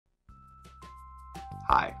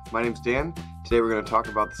Hi, my name's Dan. Today we're going to talk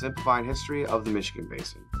about the simplified history of the Michigan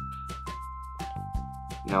Basin.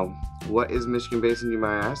 Now, what is Michigan Basin, you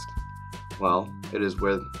might ask? Well, it is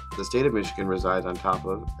where the state of Michigan resides on top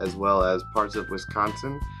of, as well as parts of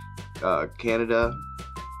Wisconsin, Canada,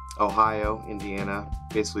 Ohio, Indiana,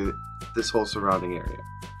 basically this whole surrounding area.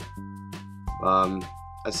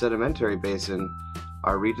 A sedimentary basin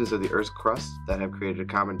are regions of the Earth's crust that have created a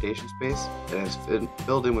condensation space that has been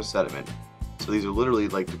filled in with sediment. So these are literally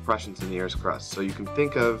like depressions in the Earth's crust. So you can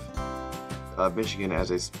think of Michigan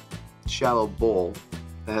as a shallow bowl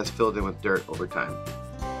that has filled in with dirt over time.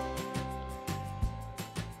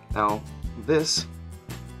 Now, this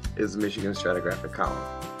is the Michigan Stratigraphic column.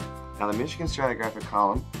 Now, the Michigan Stratigraphic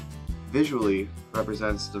column visually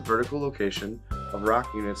represents the vertical location of rock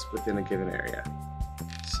units within a given area.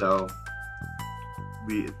 So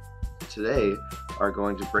we today are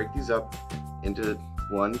going to break these up into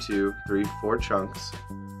 1, 2, 3, 4 chunks,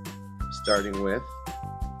 starting with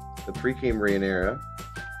the pre-Cambrian era.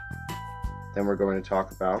 Then we're going to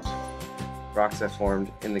talk about rocks that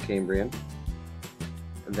formed in the Cambrian,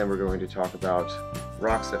 and then we're going to talk about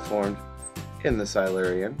rocks that formed in the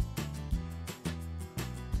Silurian,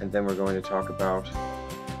 and then we're going to talk about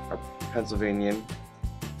our Pennsylvanian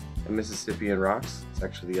and Mississippian rocks. It's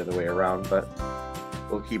actually the other way around, but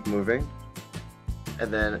we'll keep moving.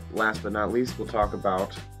 And then, last but not least, we'll talk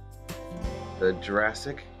about the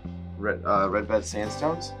Jurassic red bed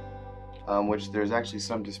sandstones, which there's actually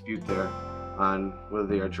some dispute there on whether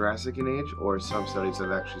they are Jurassic in age, or some studies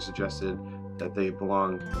have actually suggested that they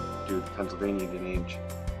belong to the Pennsylvanian in age.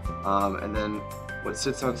 And then what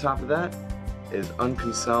sits on top of that is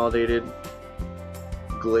unconsolidated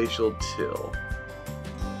glacial till.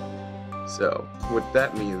 So what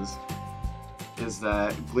that means is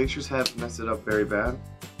that glaciers have messed it up very bad,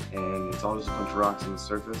 and it's all just a bunch of rocks on the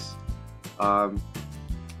surface.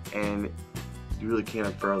 And you really can't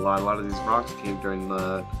infer a lot. A lot of these rocks came during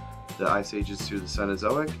the ice ages through the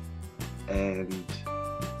Cenozoic, and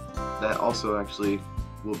that also actually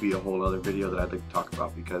will be a whole other video that I'd like to talk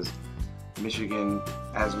about, because Michigan,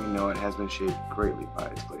 as we know it, has been shaped greatly by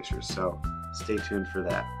its glaciers, so stay tuned for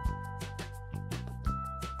that.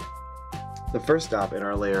 The first stop in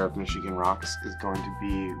our layer of Michigan rocks is going to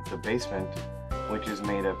be the basement, which is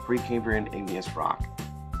made of pre-Cambrian igneous rock.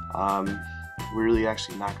 We're really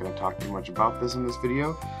actually not going to talk too much about this in this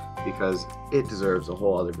video because it deserves a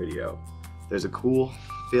whole other video. There's a cool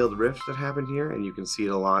failed rift that happened here, and you can see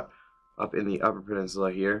it a lot up in the Upper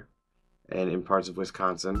Peninsula here and in parts of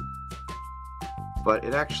Wisconsin. But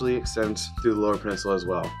it actually extends through the Lower Peninsula as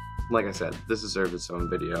well. Like I said, this deserves its own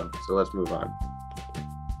video, so let's move on.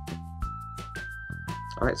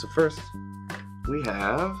 Alright, so first we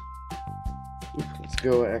have, let's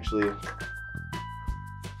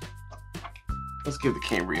give the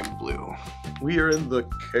Cambrian blue. We are in the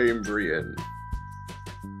Cambrian.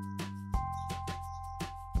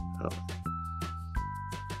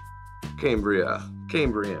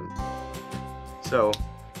 Cambrian. So,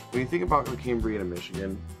 when you think about the Cambrian in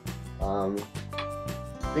Michigan,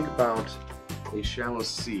 think about a shallow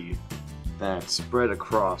sea that spread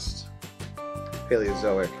across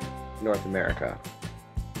Paleozoic North America.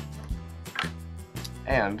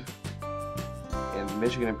 And in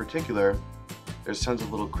Michigan in particular, there's tons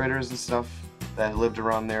of little critters and stuff that lived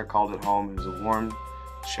around there, called it home. It was a warm,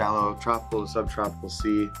 shallow, tropical to subtropical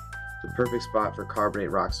sea, the perfect spot for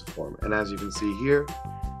carbonate rocks to form. And as you can see here,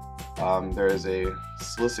 there is a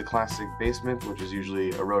siliciclastic basement, which is usually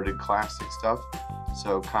eroded clastic stuff,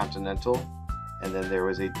 so continental. And then there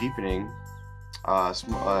was a deepening,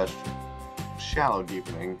 shallow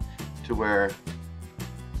deepening, to where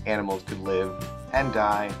animals could live and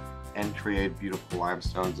die and create beautiful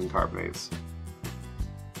limestones and carbonates.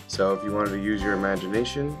 So if you wanted to use your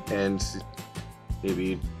imagination and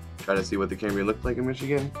maybe try to see what the Cambrian looked like in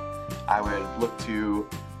Michigan, I would look to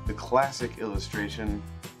the classic illustration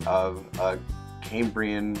of a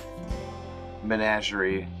Cambrian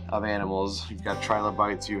menagerie of animals. You've got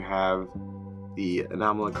trilobites, you have the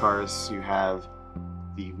anomalocaris, you have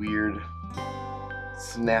the weird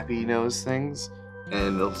snappy nose things,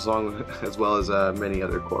 and as well as many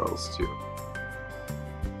other corals too.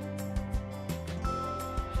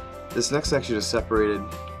 This next section is separated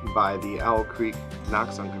by the Owl Creek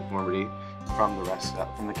Knox unconformity from the rest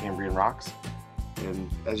from the Cambrian rocks, and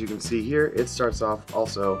as you can see here, it starts off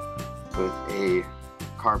also with a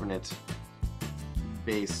carbonate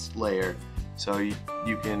base layer. So you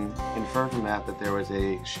can infer from that there was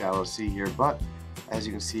a shallow sea here, but as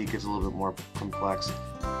you can see, it gets a little bit more complex.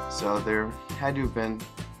 So there had to have been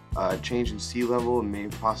a change in sea level and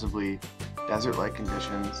maybe possibly desert-like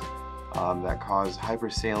conditions that cause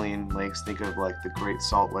hypersaline lakes. Think of like the Great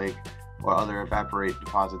Salt Lake or other evaporate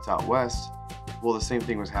deposits out west. Well, the same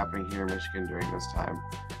thing was happening here in Michigan during this time.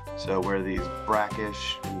 So where these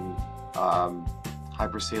brackish and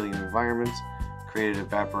hypersaline environments created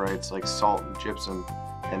evaporites like salt and gypsum,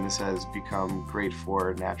 and this has become great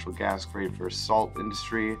for natural gas, great for salt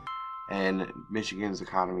industry, and Michigan's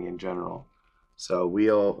economy in general. So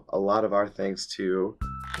we owe a lot of our thanks to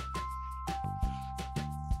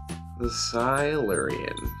the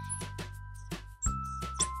Silurian.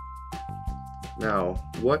 Now,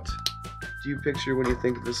 what do you picture when you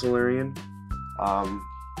think of the Silurian?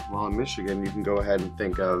 Well, in Michigan, you can go ahead and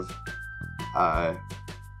think of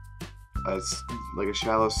like a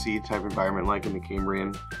shallow sea type environment like in the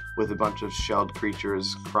Cambrian, with a bunch of shelled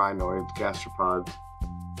creatures, crinoids, gastropods.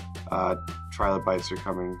 Trilobites are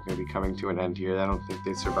going to be coming to an end here. I don't think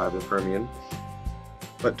they survived the Permian.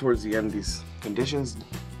 But towards the end, these conditions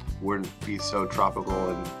wouldn't be so tropical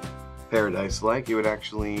and paradise-like. It would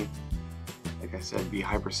actually, like I said, be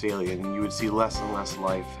hypersaline, and you would see less and less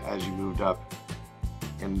life as you moved up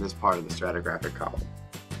in this part of the stratigraphic column.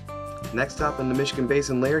 Next up in the Michigan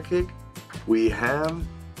Basin layer cake, we have,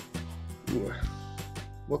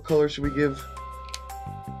 what color should we give?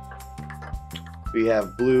 We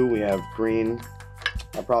have blue, we have green.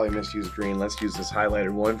 I'll probably misuse green. Let's use this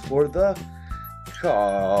highlighted one for the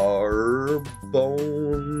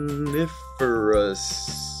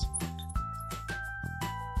Carboniferous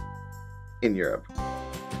in Europe.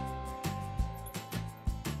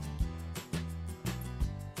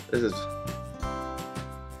 This is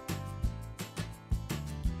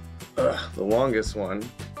the longest one.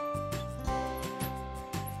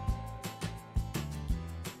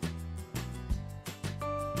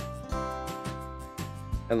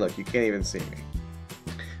 And look, you can't even see me.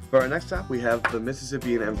 For our next stop, we have the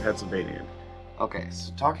Mississippian and Pennsylvanian. Okay,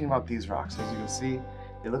 so talking about these rocks, as you can see,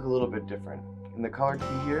 they look a little bit different. In the color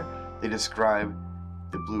key here, they describe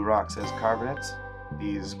the blue rocks as carbonates,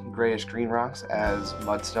 these grayish green rocks as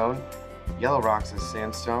mudstone, yellow rocks as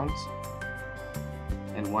sandstones,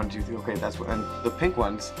 and 1, 2, 3, okay, that's what, and the pink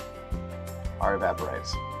ones are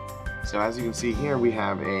evaporites. So as you can see here, we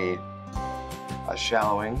have a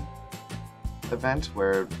shallowing event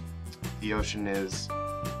where the ocean is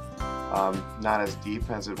not as deep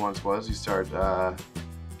as it once was. You start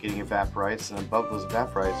getting evaporites, and above those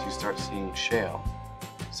evaporites you start seeing shale.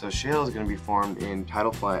 So shale is going to be formed in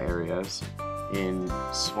tidal flat areas, in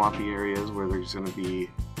swampy areas where there's going to be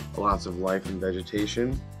lots of life and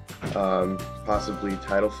vegetation, possibly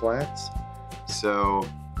tidal flats. So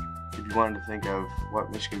if you wanted to think of what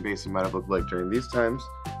Michigan Basin might have looked like during these times,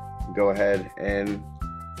 go ahead and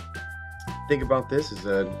think about this as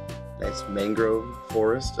a nice mangrove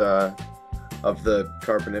forest of the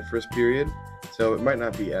Carboniferous period. So it might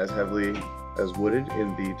not be as heavily as wooded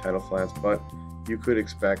in the tidal flats, but you could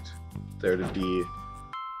expect there to be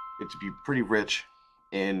pretty rich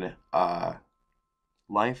in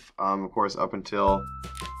life. Of course, up until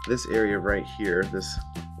this area right here, this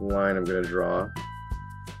line I'm going to draw,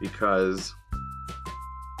 because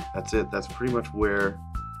that's it. That's pretty much where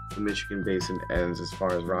the Michigan Basin ends as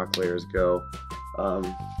far as rock layers go.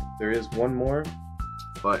 There is one more,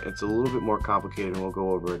 but it's a little bit more complicated, and we'll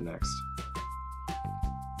go over it next.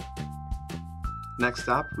 Next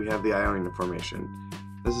up, we have the Ionian Formation.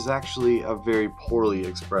 This is actually a very poorly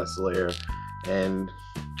expressed layer, and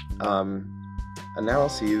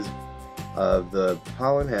analyses of the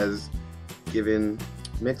pollen has given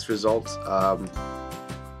mixed results.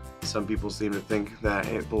 Some people seem to think that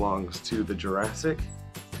it belongs to the Jurassic,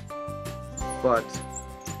 but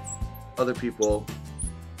other people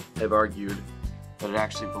have argued that it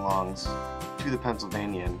actually belongs to the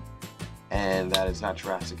Pennsylvanian and that it's not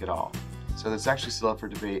Jurassic at all. So that's actually still up for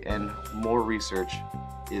debate, and more research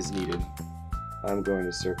is needed. I'm going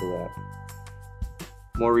to circle that.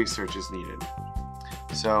 More research is needed.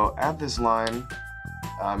 So at this line,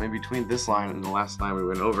 in between this line and the last line we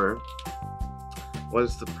went over,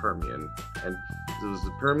 was the Permian. And it was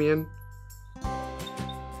the Permian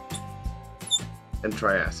and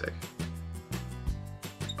Triassic.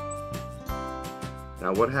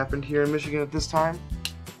 Now, what happened here in Michigan at this time?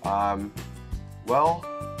 Well,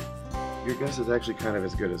 your guess is actually kind of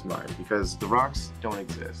as good as mine, because the rocks don't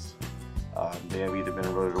exist. They have either been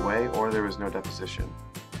eroded away or there was no deposition.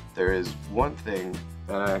 There is one thing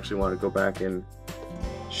that I actually want to go back and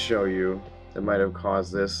show you that might have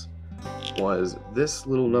caused this, was this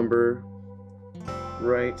little number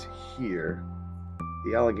right here,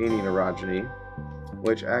 the Allegheny orogeny,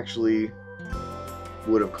 which actually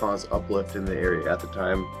would have caused uplift in the area at the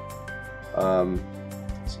time. So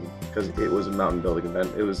because it was a mountain building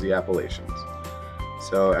event. It was the Appalachians.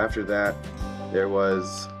 So after that, there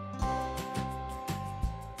was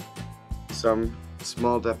some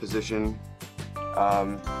small deposition.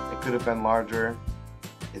 It could have been larger.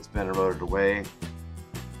 It's been eroded away.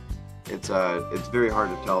 It's very hard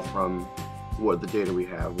to tell from what the data we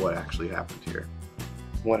have what actually happened here.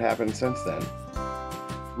 What happened since then?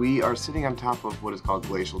 We are sitting on top of what is called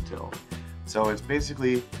glacial till. So it's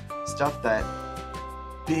basically stuff that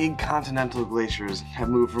big continental glaciers have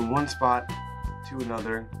moved from one spot to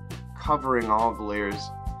another, covering all the layers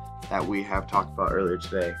that we have talked about earlier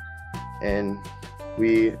today. And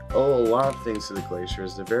we owe a lot of things to the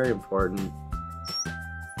glaciers. They're very important,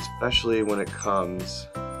 especially when it comes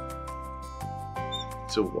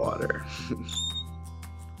to water.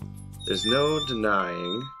 There's no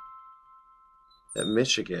denying that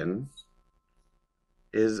Michigan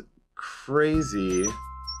is crazy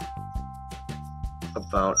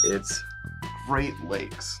about its Great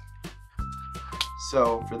Lakes.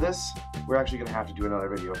 So for this, we're actually going to have to do another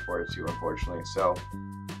video for it too, unfortunately. So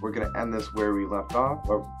we're going to end this where we left off,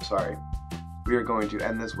 we are going to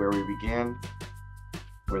end this where we began,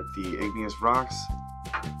 with the igneous rocks.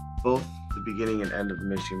 Both the beginning and end of the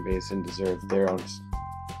Michigan Basin deserve their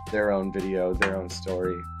own video, their own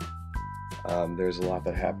story. There's a lot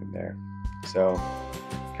that happened there. So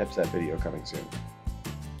catch that video coming soon.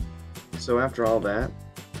 So after all that,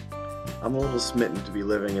 I'm a little smitten to be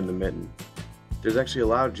living in the mitten. There's actually a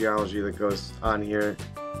lot of geology that goes on here,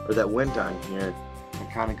 or that went on here,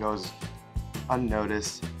 that kind of goes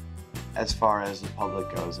unnoticed as far as the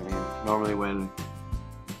public goes. I mean, normally when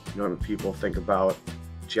people think about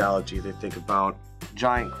geology, they think about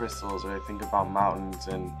giant crystals, or they think about mountains,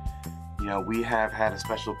 and we have had a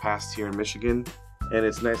special past here in Michigan, and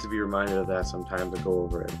it's nice to be reminded of that sometimes to go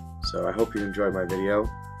over it. So I hope you enjoyed my video.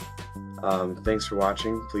 Thanks for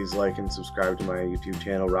watching. Please like and subscribe to my YouTube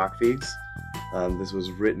channel, Rock Feeds. This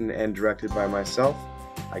was written and directed by myself.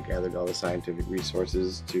 I gathered all the scientific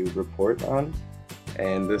resources to report on,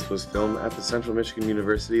 and this was filmed at the Central Michigan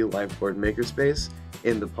University Lifeboard Makerspace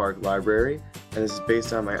in the Park Library, and this is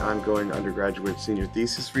based on my ongoing undergraduate senior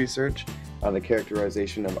thesis research on the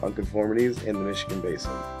characterization of unconformities in the Michigan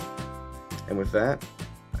Basin. And with that,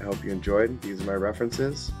 I hope you enjoyed. These are my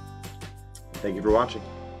references. Thank you for watching.